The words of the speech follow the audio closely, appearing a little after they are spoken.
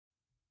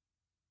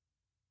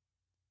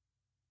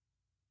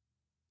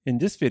In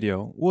this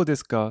video, we'll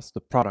discuss the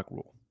product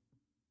rule.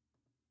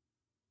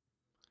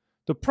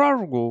 The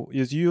product rule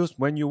is used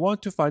when you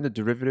want to find the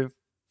derivative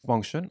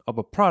function of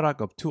a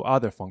product of two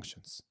other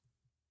functions.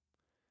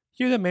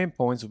 Here are the main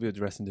points we'll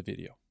address in the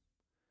video.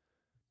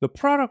 The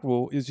product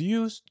rule is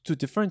used to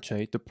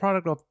differentiate the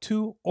product of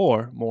two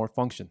or more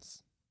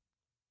functions.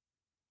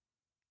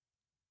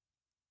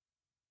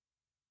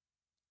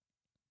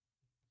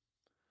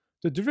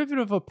 The derivative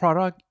of a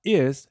product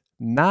is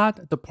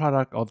not the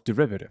product of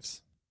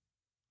derivatives.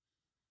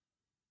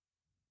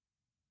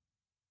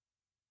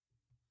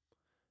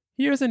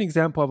 Here's an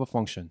example of a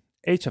function,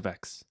 h of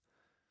x,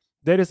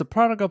 that is the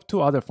product of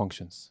two other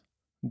functions.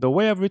 The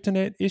way I've written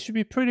it, it should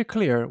be pretty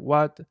clear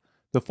what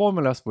the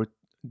formulas for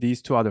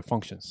these two other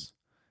functions.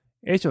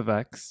 H of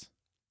x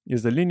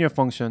is the linear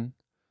function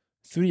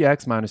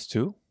 3x minus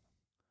 2,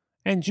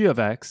 and g of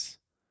x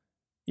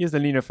is the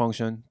linear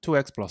function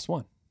 2x plus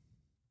 1.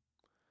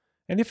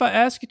 And if I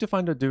ask you to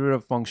find the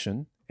derivative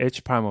function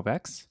h prime of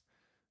x,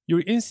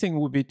 your instinct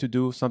would be to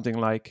do something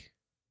like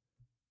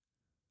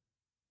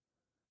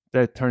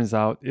that turns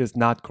out is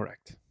not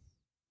correct.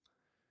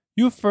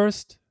 You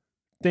first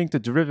think the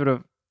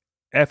derivative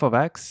f of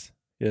x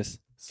is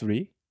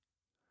 3,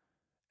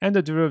 and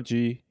the derivative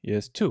g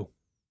is 2.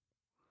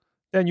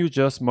 Then you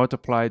just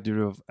multiply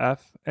derivative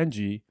f and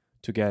g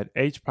to get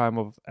h prime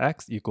of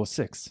x equals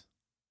 6.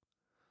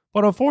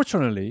 But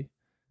unfortunately,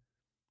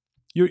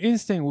 your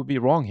instinct would be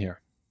wrong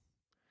here.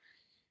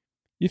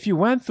 If you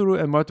went through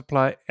and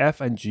multiply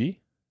f and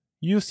g,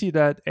 you see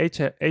that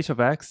h of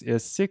x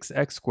is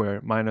 6x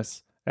squared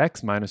minus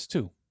x minus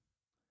 2.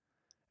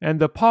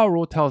 And the power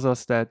rule tells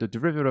us that the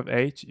derivative of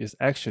h is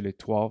actually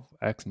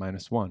 12x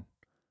minus 1,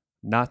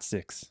 not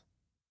 6.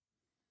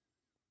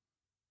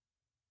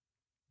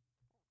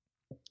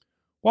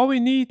 What we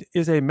need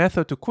is a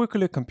method to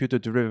quickly compute the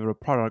derivative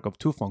product of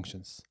two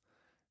functions.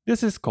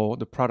 This is called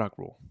the product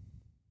rule.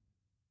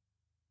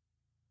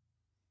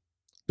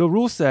 The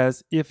rule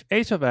says if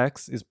h of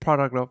x is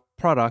product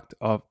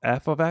of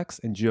f of x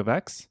and g of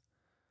x,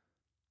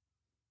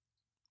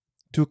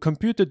 to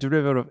compute the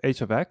derivative of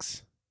h of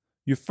x,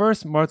 you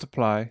first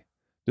multiply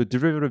the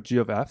derivative of g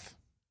of f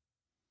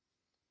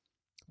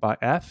by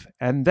f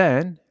and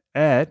then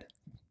add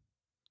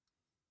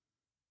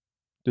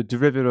the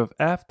derivative of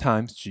f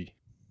times g.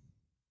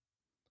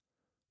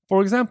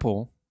 For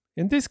example,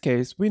 in this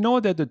case, we know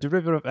that the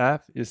derivative of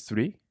f is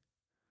 3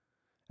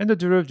 and the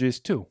derivative of g is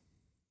 2.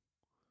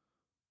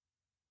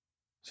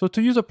 So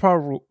to use a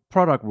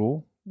product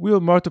rule,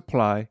 we'll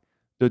multiply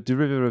the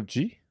derivative of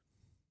g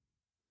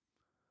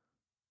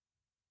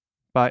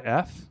by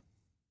f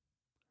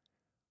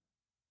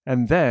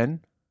and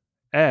then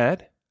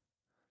add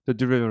the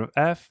derivative of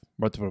f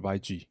multiplied by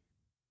g.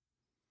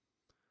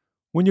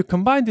 When you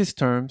combine these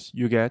terms,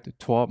 you get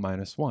 12x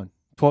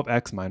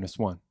minus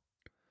 1,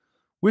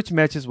 which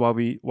matches what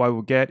we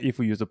will get if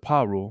we use the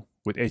power rule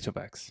with h of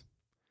x.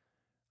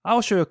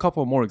 I'll show you a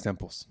couple more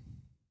examples.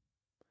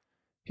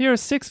 Here are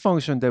 6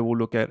 functions that we'll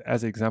look at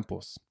as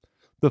examples.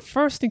 The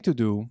first thing to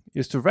do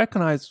is to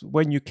recognize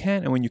when you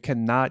can and when you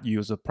cannot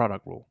use a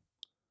product rule.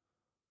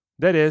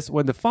 That is,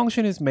 when the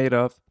function is made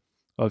of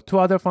two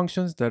other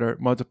functions that are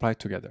multiplied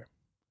together.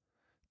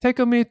 Take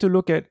a minute to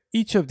look at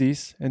each of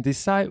these and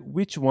decide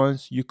which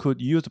ones you could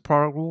use the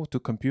product rule to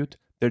compute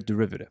their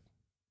derivative.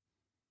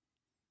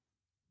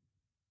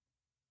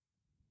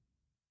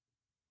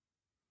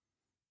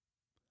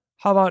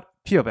 How about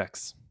p of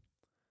x?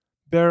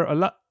 There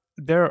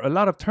are a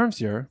lot of terms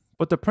here,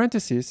 but the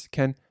parentheses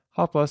can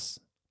help us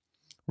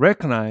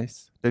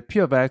recognize that p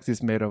of x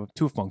is made of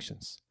two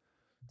functions,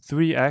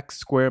 3x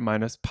squared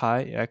minus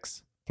pi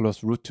x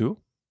plus root 2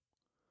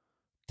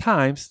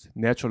 times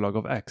natural log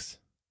of x.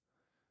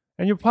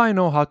 And you probably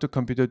know how to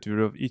compute the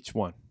derivative of each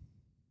one.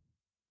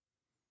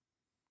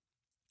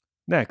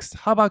 Next,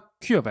 how about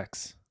q of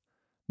x?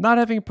 Not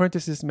having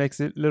parentheses makes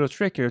it a little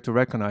trickier to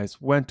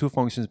recognize when two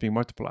functions being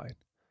multiplied.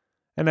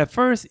 And at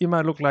first, it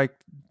might look like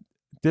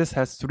this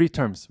has 3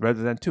 terms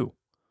rather than 2.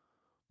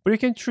 But you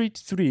can treat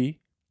 3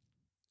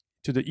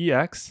 to the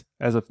ex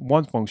as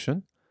one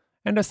function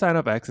and the sine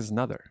of x is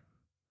another.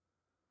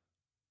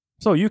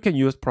 So you can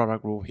use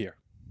product rule here.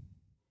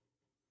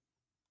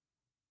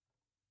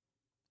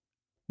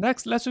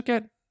 Next, let's look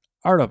at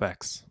art of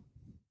x.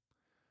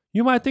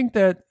 You might think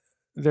that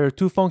there are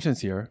 2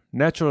 functions here,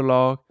 natural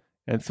log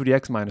and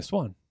 3x minus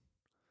 1.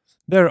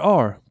 There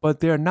are, but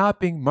they are not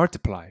being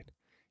multiplied.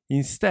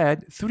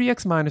 Instead,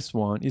 3x minus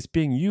 1 is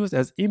being used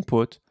as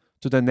input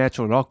to the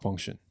natural log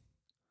function.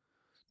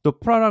 The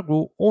product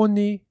rule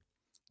only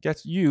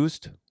gets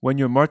used when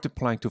you're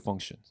multiplying 2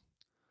 functions.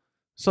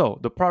 So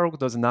the product rule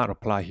does not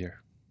apply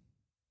here.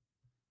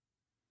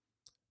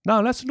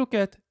 Now let's look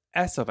at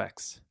s of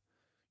x.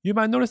 You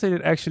might notice that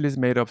it actually is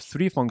made of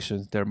 3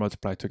 functions that are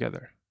multiplied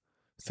together.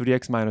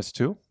 3x minus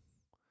 2,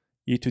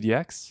 e to the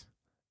x,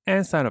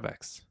 and sine of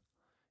x.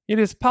 It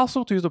is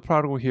possible to use the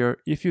product rule here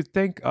if you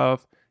think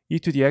of e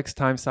to the x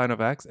times sine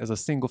of x as a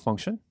single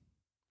function.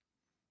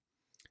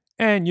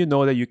 And you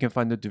know that you can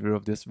find the derivative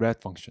of this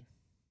red function.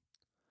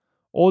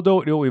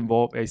 although it will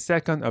involve a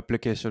second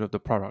application of the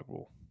product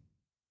rule.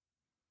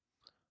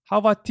 How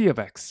about t of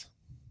x?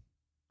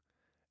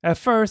 At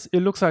first,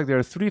 it looks like there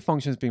are three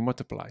functions being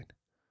multiplied: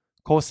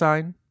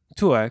 cosine,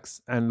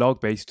 2x, and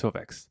log base 2 of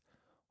x.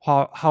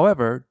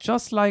 However,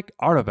 just like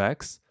r of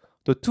x,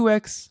 the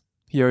 2x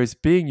here is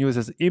being used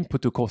as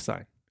input to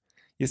cosine.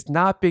 It's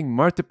not being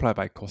multiplied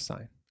by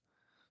cosine.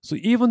 So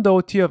even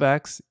though t of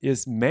x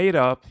is made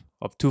up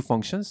of two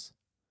functions,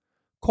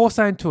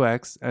 cosine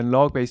 2x and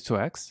log base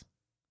 2x,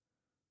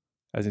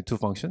 as in two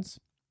functions,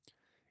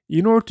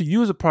 in order to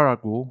use a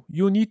product rule,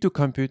 you need to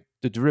compute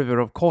the derivative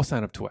of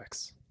cosine of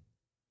 2x.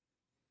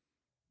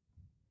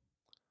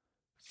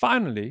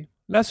 Finally,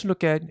 let's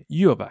look at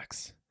u of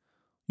x.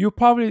 You're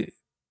probably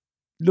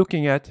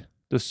looking at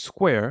the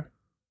square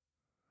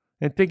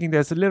and thinking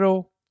there's a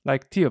little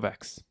like t of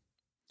x.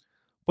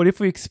 But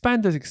if we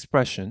expand this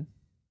expression,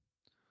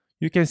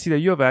 you can see that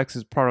u of x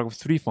is product of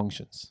three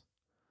functions: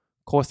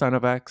 cosine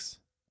of x,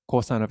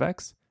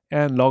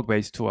 and log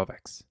base 2 of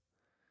x.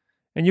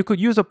 And you could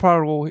use a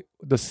product rule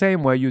the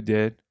same way you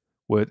did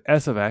with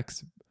s of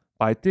x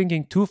by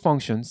thinking two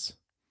functions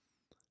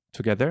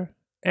together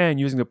and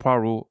using the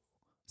product rule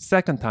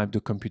second time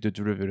to compute the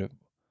derivative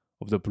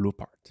of the blue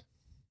part.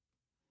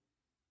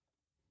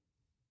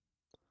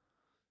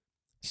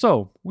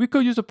 So we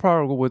could use a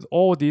product rule with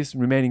all these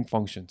remaining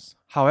functions.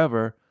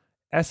 However,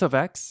 s of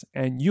x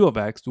and u of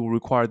x will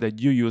require that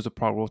you use a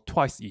product rule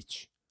twice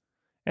each.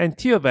 And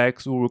t of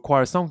x will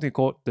require something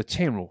called the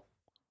chain rule,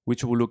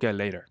 which we'll look at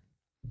later.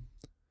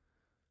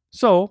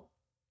 So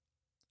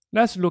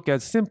let's look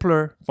at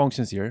simpler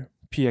functions here,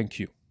 p and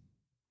q.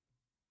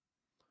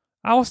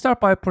 I will start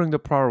by putting the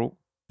product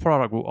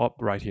rule up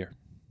right here.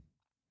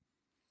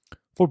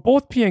 For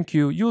both p and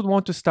q, you would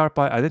want to start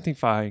by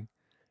identifying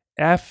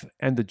f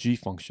and the g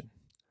function,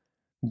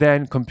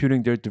 then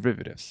computing their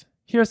derivatives.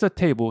 Here's a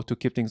table to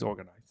keep things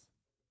organized.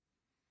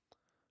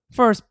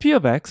 First, p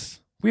of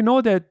x, we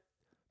know that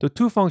the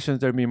two functions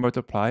that are being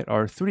multiplied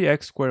are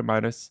 3x squared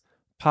minus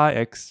pi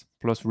x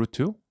plus root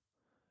 2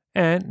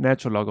 and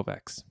natural log of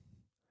x.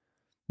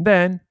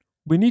 Then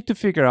we need to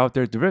figure out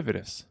their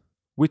derivatives,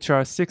 which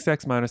are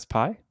 6x minus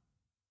pi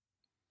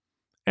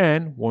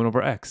and 1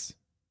 over x.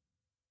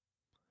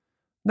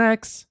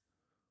 Next,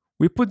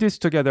 we put this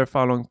together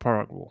following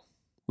product rule.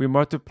 We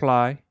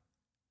multiply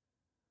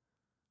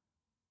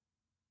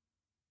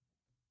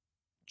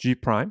g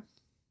prime,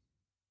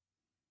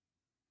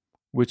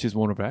 which is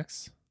 1 over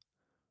x,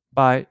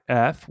 by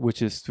f,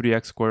 which is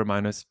 3x squared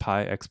minus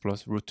pi x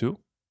plus root 2.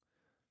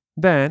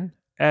 Then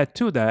add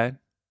to that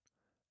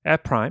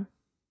f prime,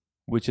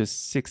 which is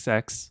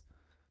 6x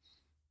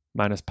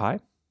minus pi,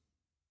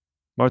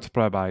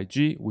 multiplied by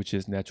g, which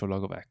is natural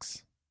log of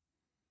x.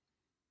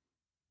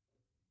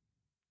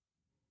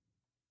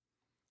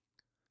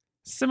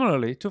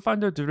 Similarly, to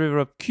find the derivative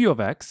of q of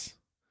x,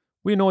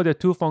 we know that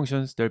two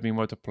functions that are being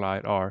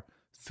multiplied are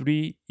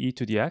 3e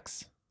to the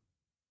x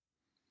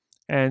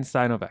and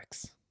sine of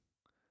x.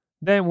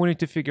 Then we need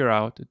to figure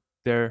out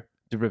their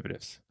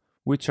derivatives,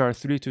 which are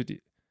 3 to the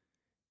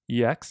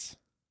ex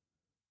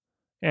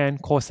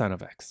and cosine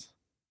of x.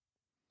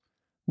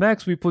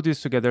 Next, we put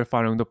this together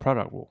following the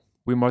product rule.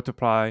 We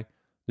multiply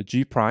the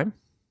g prime,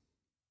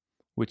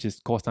 which is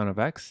cosine of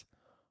x,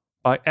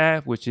 by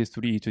f, which is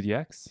 3e to the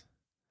x.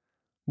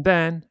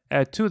 Then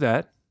add to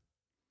that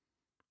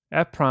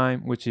f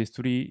prime, which is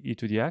 3e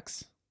to the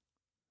x,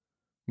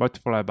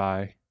 multiplied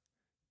by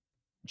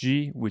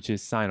g, which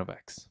is sine of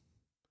x.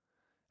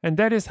 And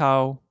that is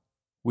how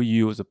we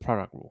use the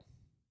product rule.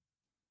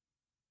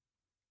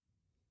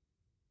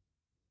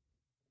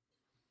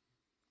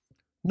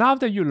 Now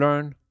that you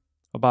learn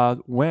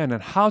about when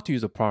and how to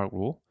use the product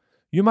rule,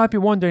 you might be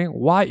wondering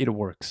why it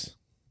works.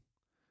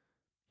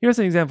 Here's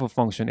an example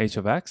function h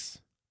of x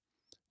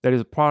that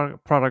is a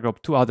product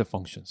of two other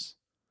functions,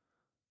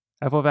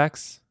 f of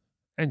x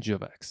and g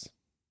of x.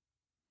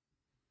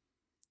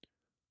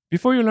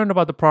 Before you learn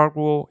about the product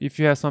rule, if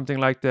you have something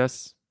like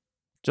this,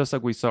 just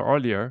like we saw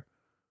earlier,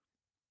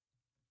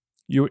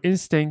 your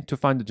instinct to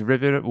find the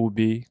derivative will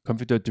be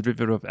compute the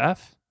derivative of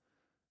f,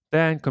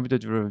 then compute the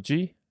derivative of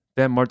g,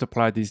 then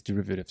multiply these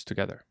derivatives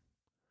together.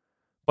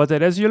 But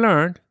that as you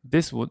learned,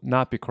 this would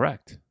not be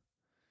correct.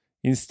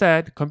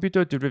 Instead, compute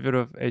the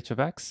derivative of h of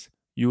x,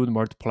 you would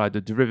multiply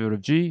the derivative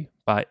of g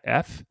by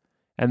f,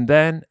 and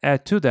then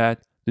add to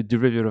that the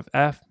derivative of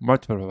f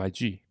multiplied by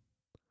g.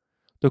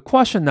 The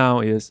question now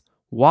is,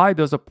 why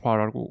does the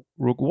product rule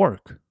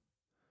work?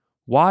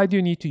 Why do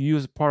you need to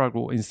use product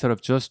rule instead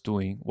of just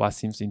doing what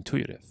seems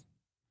intuitive?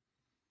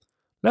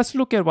 Let's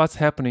look at what's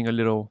happening a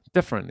little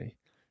differently.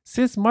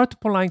 Since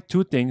multiplying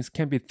two things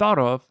can be thought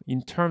of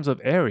in terms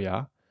of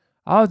area,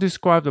 I'll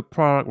describe the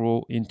product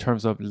rule in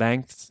terms of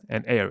lengths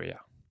and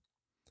area.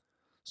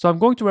 So I'm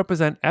going to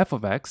represent f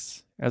of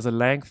x as the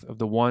length of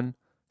the one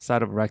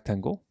side of a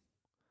rectangle,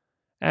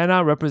 and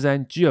I'll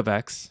represent g of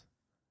x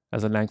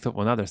as the length of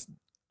another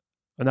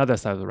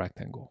side of the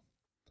rectangle.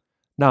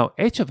 Now,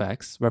 h of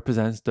x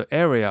represents the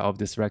area of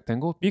this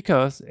rectangle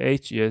because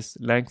h is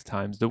length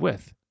times the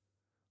width,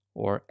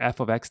 or f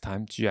of x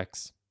times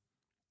gx.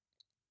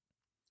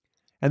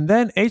 And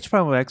then h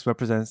prime of x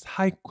represents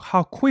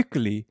how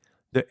quickly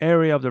the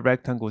area of the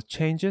rectangle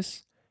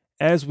changes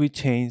as we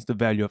change the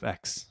value of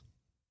x.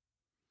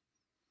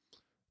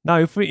 Now,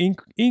 if we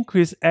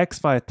increase x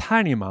by a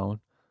tiny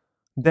amount,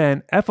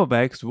 then f of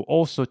x will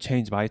also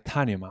change by a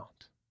tiny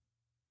amount.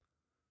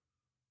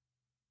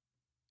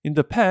 In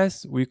the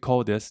past, we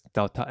call this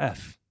delta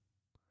f.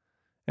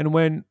 And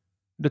when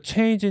the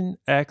change in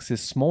x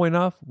is small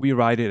enough, we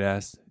write it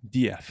as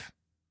df.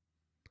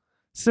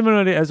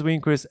 Similarly, as we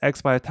increase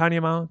x by a tiny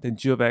amount, then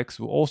g of x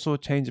will also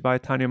change by a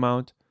tiny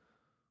amount,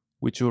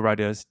 which we'll write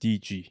as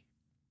dg.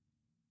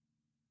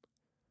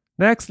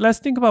 Next, let's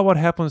think about what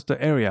happens to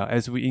the area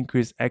as we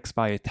increase x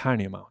by a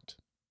tiny amount.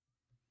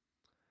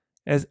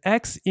 As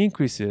x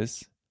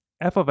increases,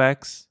 f of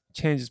x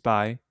changes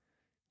by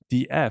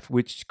df,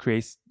 which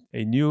creates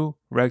a new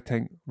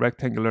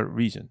rectangular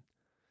region.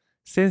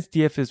 Since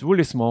df is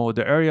really small,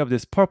 the area of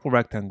this purple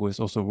rectangle is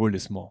also really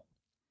small.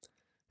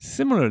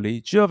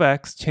 Similarly, g of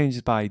x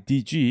changes by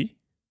dg,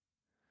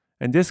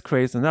 and this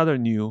creates another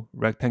new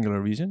rectangular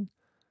region.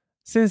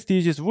 Since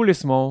dg is really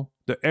small,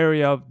 the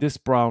area of this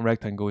brown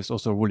rectangle is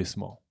also really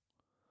small.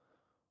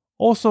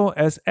 Also,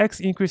 as x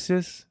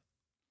increases,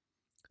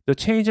 the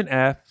change in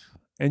f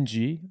and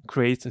g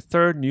creates a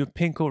third new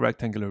pinko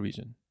rectangular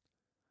region.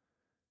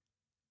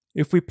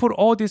 If we put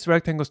all these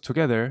rectangles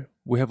together,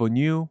 we have a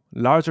new,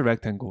 larger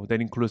rectangle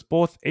that includes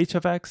both h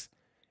of x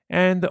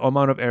and the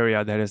amount of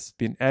area that has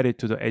been added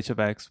to the h of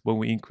x when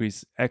we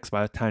increase x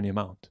by a tiny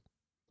amount.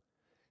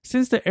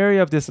 Since the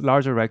area of this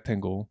larger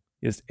rectangle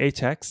is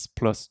hx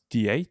plus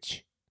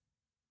dh,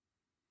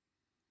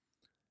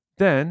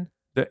 then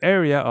the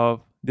area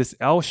of this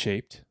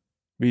L-shaped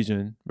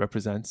region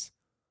represents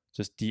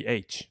just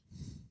dh.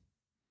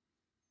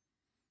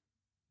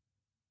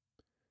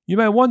 You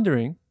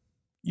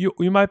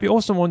might be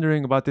also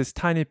wondering about this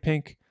tiny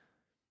pink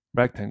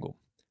rectangle.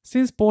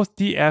 Since both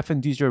df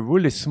and dg are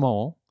really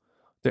small,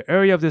 the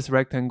area of this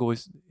rectangle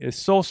is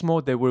so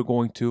small that we're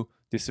going to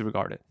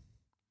disregard it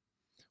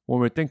when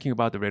we're thinking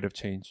about the rate of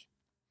change,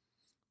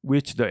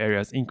 which the area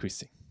is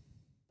increasing.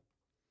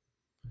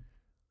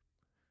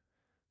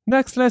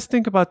 Next, let's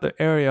think about the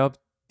area of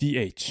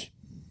dh.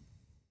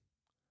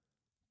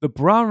 The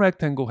brown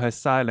rectangle has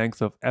side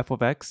lengths of f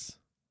of x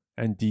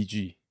and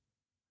dg.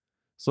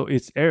 So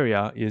its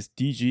area is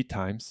dg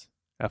times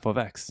f of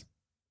x.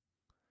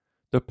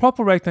 The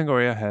purple rectangle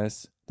area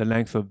has the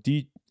length of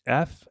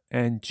df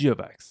and g of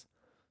x.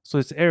 So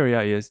its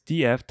area is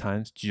df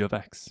times g of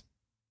x.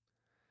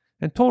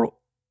 And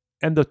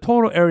the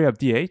total area of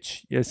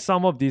dh is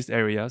sum of these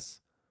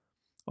areas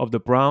of the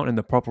brown and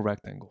the purple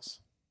rectangles.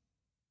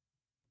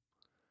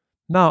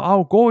 Now,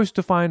 our goal is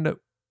to find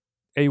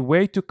a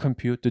way to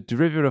compute the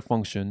derivative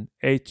function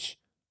h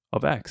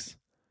of x.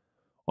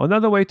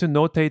 Another way to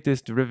notate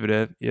this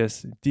derivative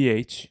is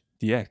dh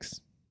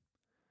dx.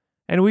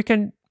 And we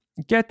can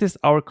get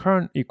our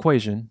current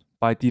equation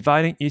by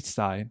dividing each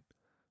side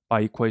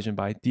by equation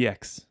by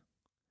dx.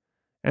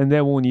 And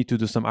then we'll need to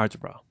do some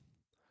algebra.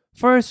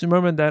 First,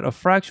 remember that a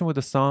fraction with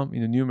a sum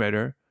in the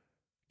numerator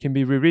can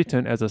be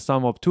rewritten as a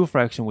sum of two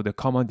fractions with a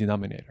common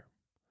denominator.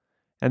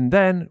 And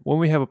then, when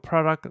we have a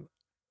product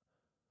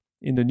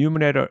in the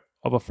numerator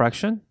of a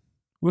fraction,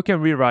 we can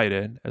rewrite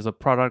it as a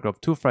product of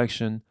two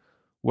fractions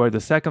where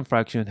the second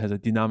fraction has a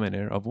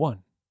denominator of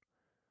 1.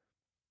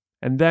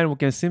 And then we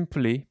can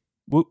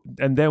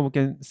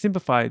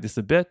simplify this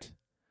a bit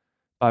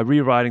by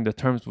rewriting the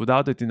terms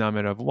without the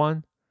denominator of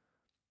 1.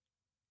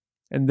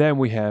 And then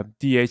we have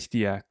dh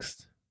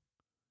dx,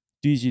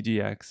 dg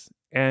dx,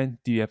 and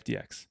df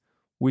dx,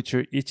 which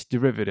are each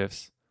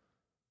derivatives.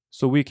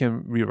 So we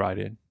can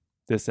rewrite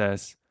this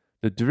as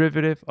the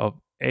derivative of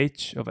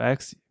h of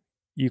x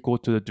equal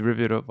to the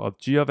derivative of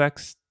g of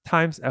x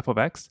times f of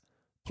x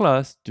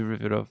plus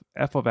derivative of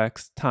f of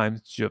x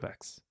times g of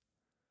x.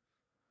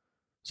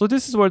 So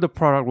this is where the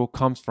product rule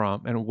comes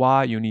from and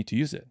why you need to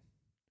use it.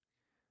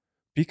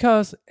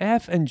 Because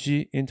f and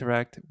g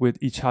interact with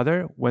each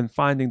other when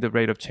finding the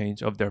rate of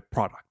change of their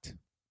product.